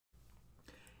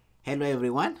Hello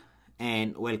everyone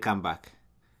and welcome back.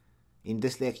 In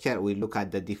this lecture we look at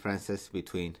the differences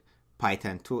between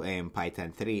Python 2 and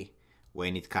Python 3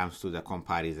 when it comes to the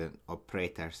comparison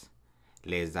operators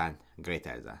less than,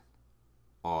 greater than,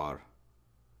 or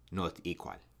not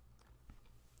equal.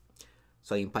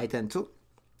 So in Python 2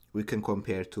 we can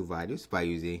compare two values by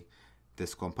using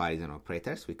this comparison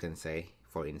operators. We can say,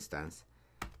 for instance,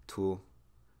 2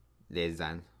 less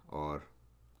than or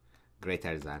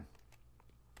greater than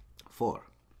 4.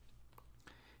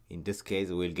 In this case,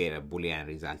 we'll get a Boolean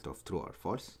result of true or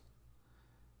false.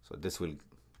 So this will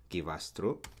give us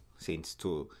true since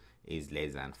 2 is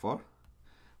less than 4.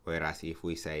 Whereas if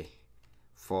we say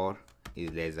 4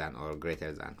 is less than or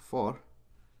greater than 4,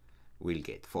 we'll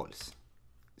get false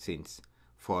since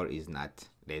 4 is not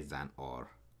less than or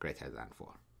greater than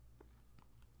 4.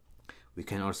 We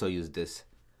can also use this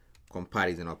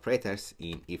comparison operators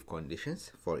in if conditions.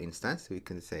 For instance, we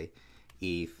can say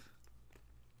if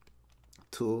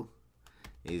 2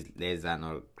 is less than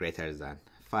or greater than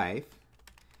 5,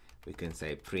 we can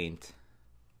say print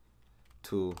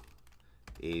 2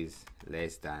 is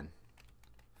less than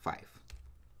 5.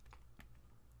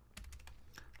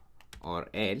 Or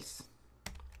else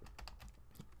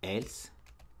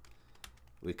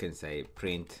we can say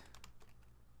print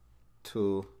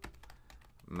 2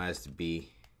 must be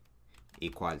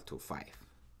equal to 5.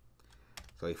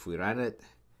 So if we run it,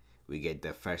 we get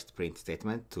the first print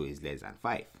statement, 2 is less than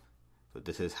 5. So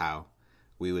this is how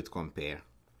we would compare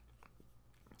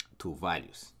two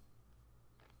values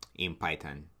in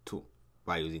Python 2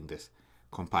 by using this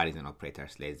comparison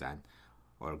operators less than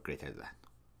or greater than,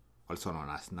 also known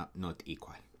as not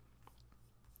equal.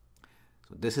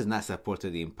 So this is not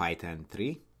supported in Python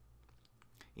 3.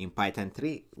 In Python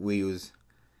 3 we use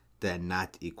the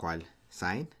not equal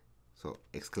sign, so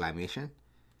exclamation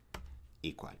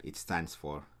equal. It stands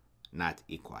for not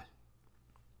equal.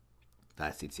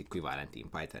 That's its equivalent in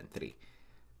Python 3.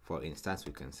 For instance,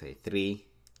 we can say 3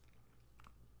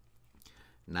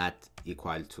 not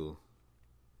equal to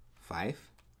 5.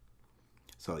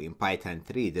 So in Python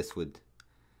 3 this would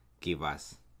give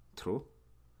us true.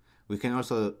 We can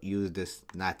also use this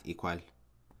not equal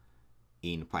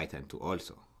in Python 2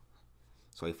 also.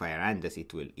 So if I run this,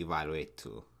 it will evaluate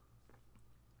to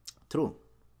true.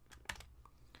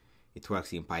 It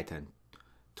works in Python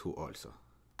 2 also,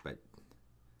 but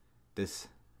this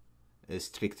is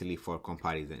strictly for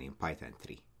comparison in Python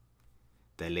 3.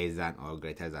 The less than or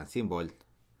greater than symbol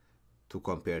to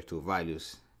compare two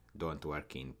values don't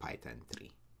work in Python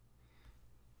 3.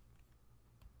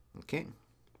 Okay.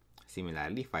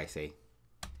 Similarly, if I say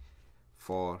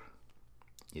 4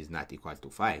 is not equal to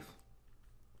 5,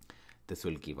 this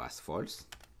will give us false.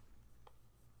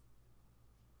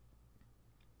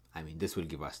 This will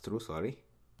give us true, sorry.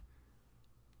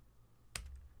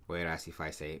 Whereas if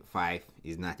I say 5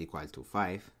 is not equal to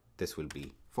 5, this will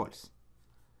be false.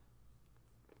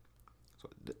 So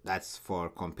that's for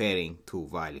comparing two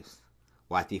values.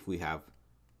 What if we have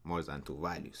more than two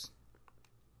values?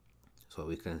 So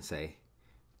we can say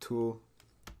 2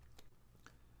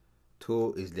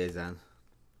 is less than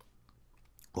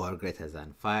or greater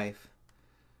than 5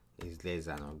 is less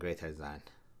than or greater than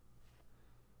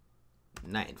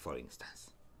 9, for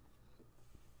instance.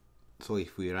 So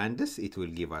if we run this, it will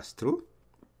give us true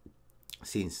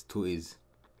since 2 is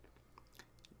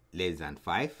less than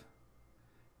 5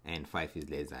 and 5 is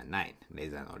less than 9, less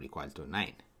than or equal to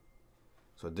 9.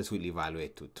 So this will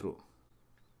evaluate to true.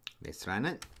 Let's run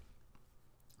it.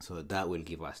 So that will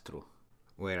give us true.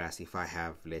 Whereas if I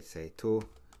have, let's say 2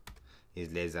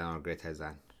 is less than or greater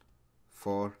than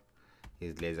 4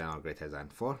 is less than or greater than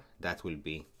 4, that will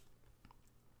be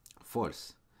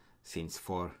false since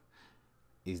 4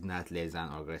 is not less than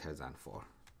or greater than 4.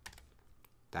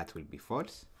 That will be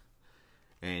false.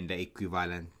 And the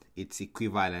equivalent, its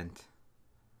equivalent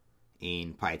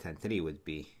in Python 3 would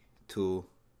be 2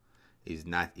 is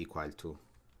not equal to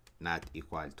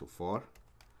 4.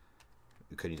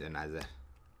 You can use another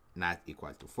not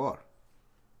equal to 4.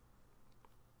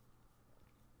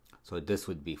 So this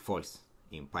would be false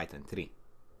in Python 3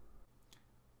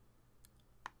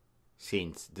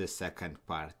 since the second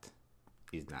part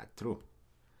is not true.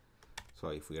 So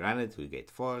if we run it, we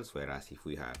get false, whereas if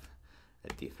we have a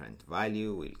different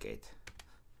value, we'll get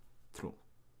true.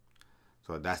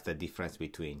 So that's the difference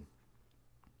between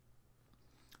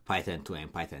Python 2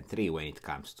 and Python 3 when it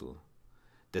comes to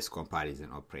this comparison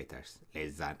operators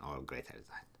less than or greater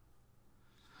than.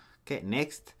 Okay,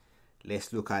 next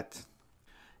let's look at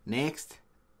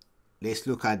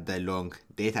the long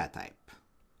data type.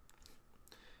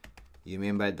 You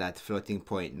remember that floating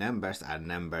point numbers are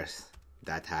numbers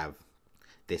that have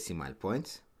decimal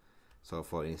points. So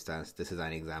for instance, this is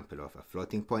an example of a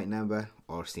floating point number,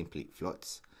 or simply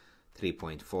floats: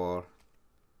 3.4,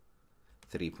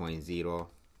 3.0,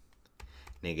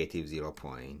 negative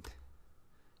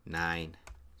 0.9.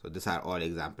 So these are all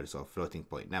examples of floating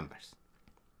point numbers.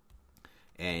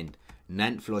 And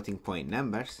non-floating point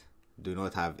numbers do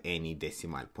not have any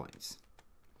decimal points.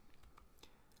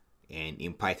 And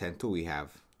in Python 2 we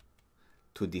have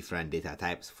two different data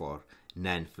types for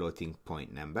non-floating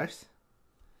point numbers,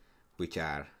 which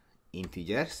are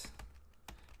integers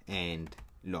and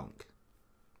long.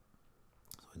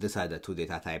 So these are the two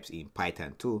data types in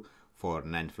Python 2 for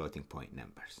non-floating point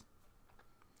numbers.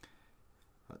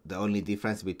 The only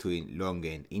difference between long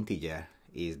and integer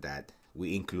is that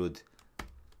we include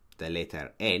the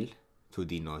letter L to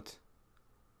denote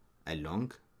a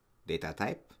long data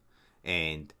type,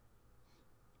 and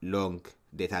long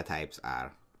data types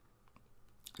are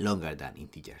longer than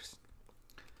integers.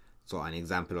 So an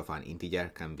example of an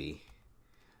integer can be,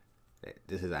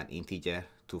 this is an integer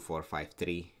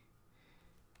 2453,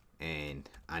 and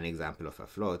an example of a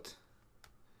float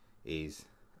is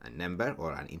a number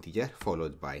or an integer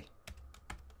followed by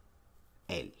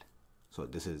L. So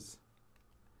this is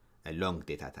a long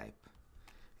data type.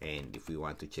 And if we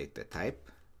want to check the type,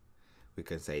 we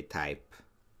can say type,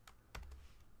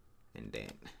 and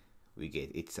then we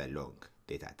get it's a long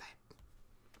data type.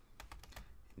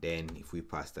 Then if we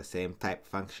pass the same type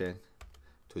function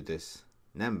to this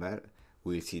number,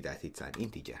 we'll see that it's an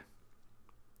integer.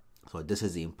 So this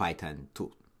is in Python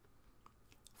 2.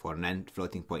 For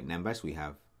non-floating point numbers, we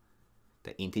have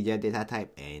the integer data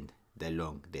type and the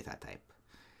long data type.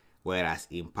 Whereas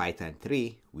in Python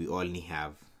 3, we only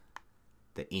have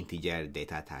the integer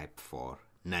data type for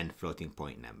non-floating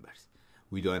point numbers.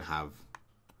 We don't have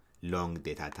long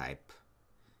data type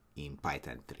in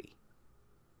Python 3.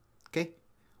 Okay?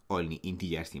 Only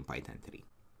integers in Python 3.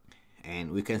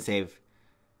 And we can save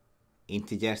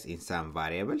integers in some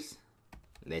variables.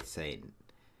 Let's say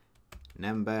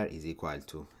number is equal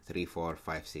to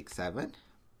 34567.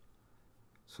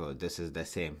 So this is the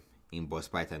same in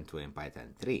both Python 2 and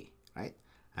Python 3, right?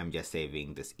 I'm just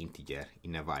saving this integer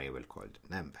in a variable called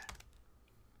number.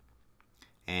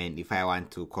 And if I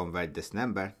want to convert this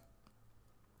number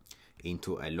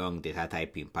into a long data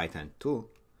type in Python 2,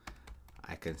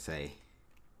 I can say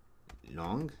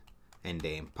long and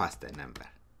then pass the number,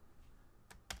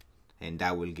 and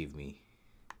that will give me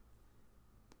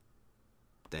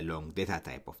the long data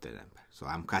type of the number. So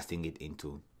I'm casting it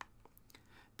into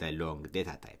the long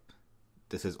data type.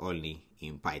 This is only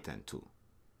in Python 2.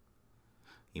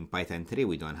 In Python 3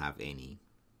 we don't have any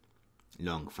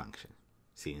long function,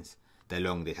 since the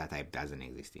long data type doesn't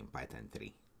exist in Python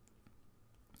 3.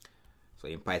 So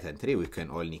in Python 3 we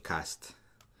can only cast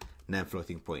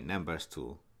non-floating point numbers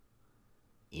to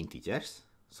integers.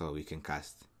 So we can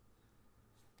cast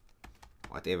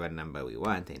whatever number we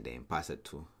want and then pass it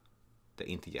to the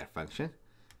integer function.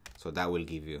 So that will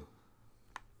give you,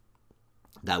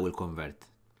 that will convert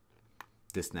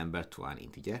this number to an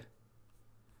integer.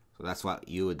 So that's what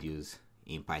you would use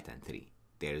in Python 3.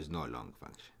 There is no long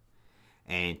function.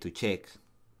 And to check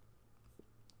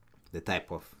the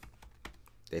type of,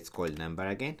 let's call number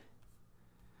again.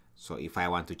 So if I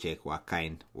want to check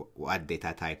what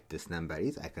data type this number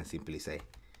is, I can simply say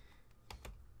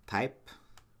type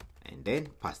and then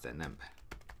pass the number.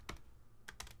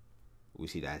 We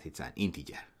see that it's an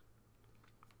integer.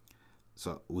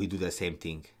 So we do the same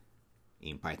thing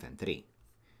in Python 3.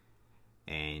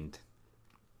 And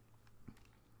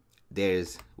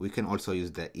we can also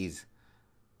use the is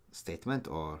statement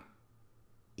or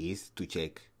is to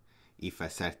check if a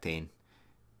certain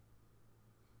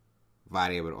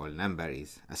variable or number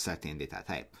is a certain data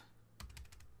type.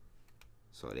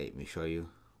 So let me show you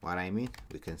what I mean.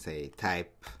 We can say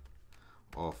type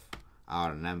of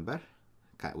our number,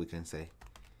 we can say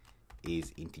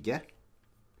is integer.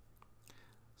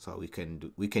 So we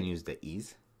can use the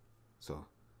is. So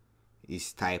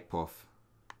is type of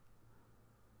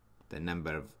the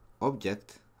number of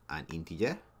object an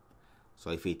integer.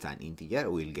 So if it's an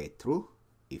integer, we'll get true.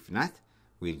 If not,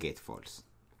 we'll get false.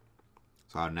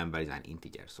 So our number is an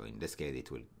integer. So in this case,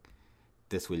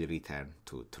 this will return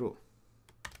to true.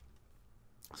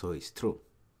 So it's true.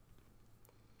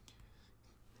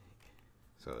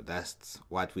 So that's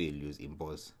what we'll use in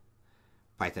both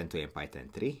Python 2 and Python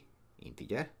 3,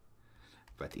 integer.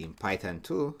 But in Python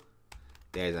 2,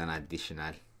 there's an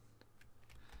additional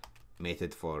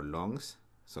method for longs.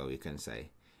 So we can say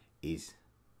is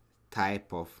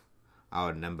type of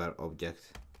our number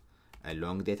object a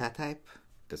long data type.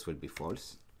 This will be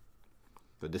false.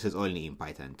 So this is only in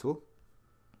Python 2.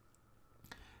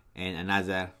 And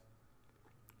another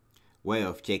way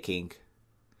of checking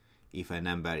if a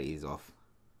number is of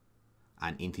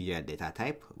an integer data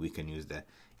type, we can use the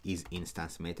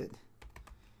isInstance method.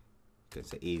 You can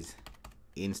say is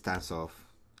instance of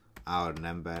our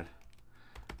number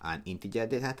an integer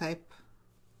data type,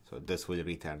 so this will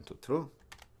return to true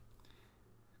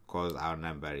because our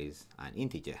number is an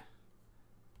integer,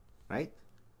 right?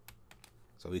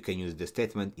 So we can use the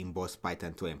statement in both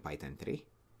Python 2 and Python 3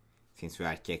 since we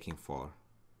are checking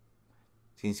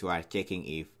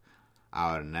if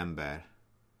our number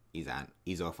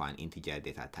is of an integer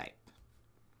data type.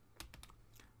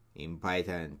 In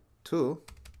Python 2,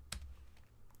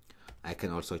 I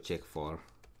can also check for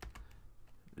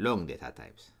long data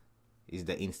types. Is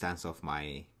the instance of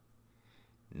my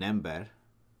number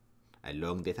a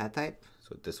long data type?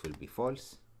 So this will be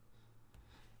false.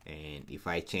 And if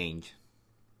I change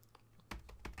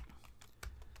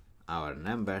our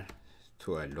number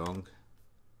to a long,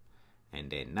 and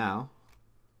then now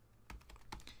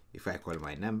if I call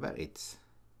my number, it's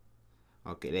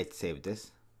okay. Let's save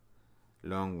this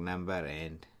long number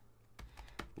and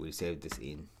we'll save this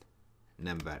in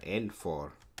number L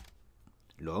for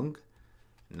long.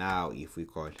 Now if we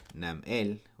call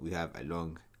num_L, we have a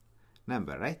long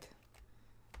number, right?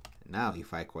 Now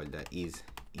if I call the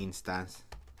isInstance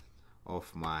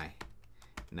of my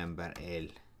number L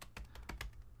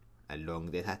a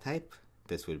long data type,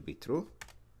 this will be true,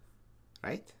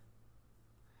 right?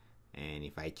 And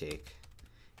if I check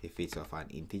if it's of an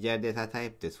integer data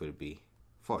type, this will be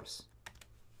false.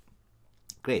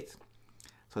 Great.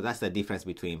 So that's the difference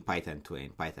between Python 2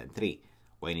 and Python 3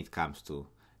 when it comes to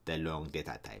the long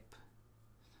data type.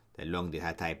 The long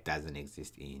data type doesn't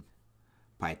exist in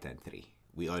Python 3.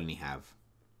 We only have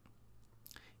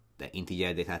the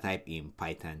integer data type in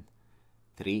Python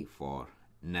 3 for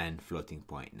non-floating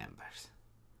point numbers.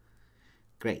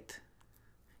 Great.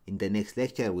 In the next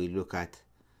lecture, we look at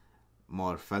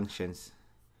more functions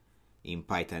in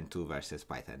Python 2 versus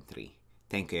Python 3.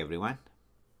 Thank you, everyone.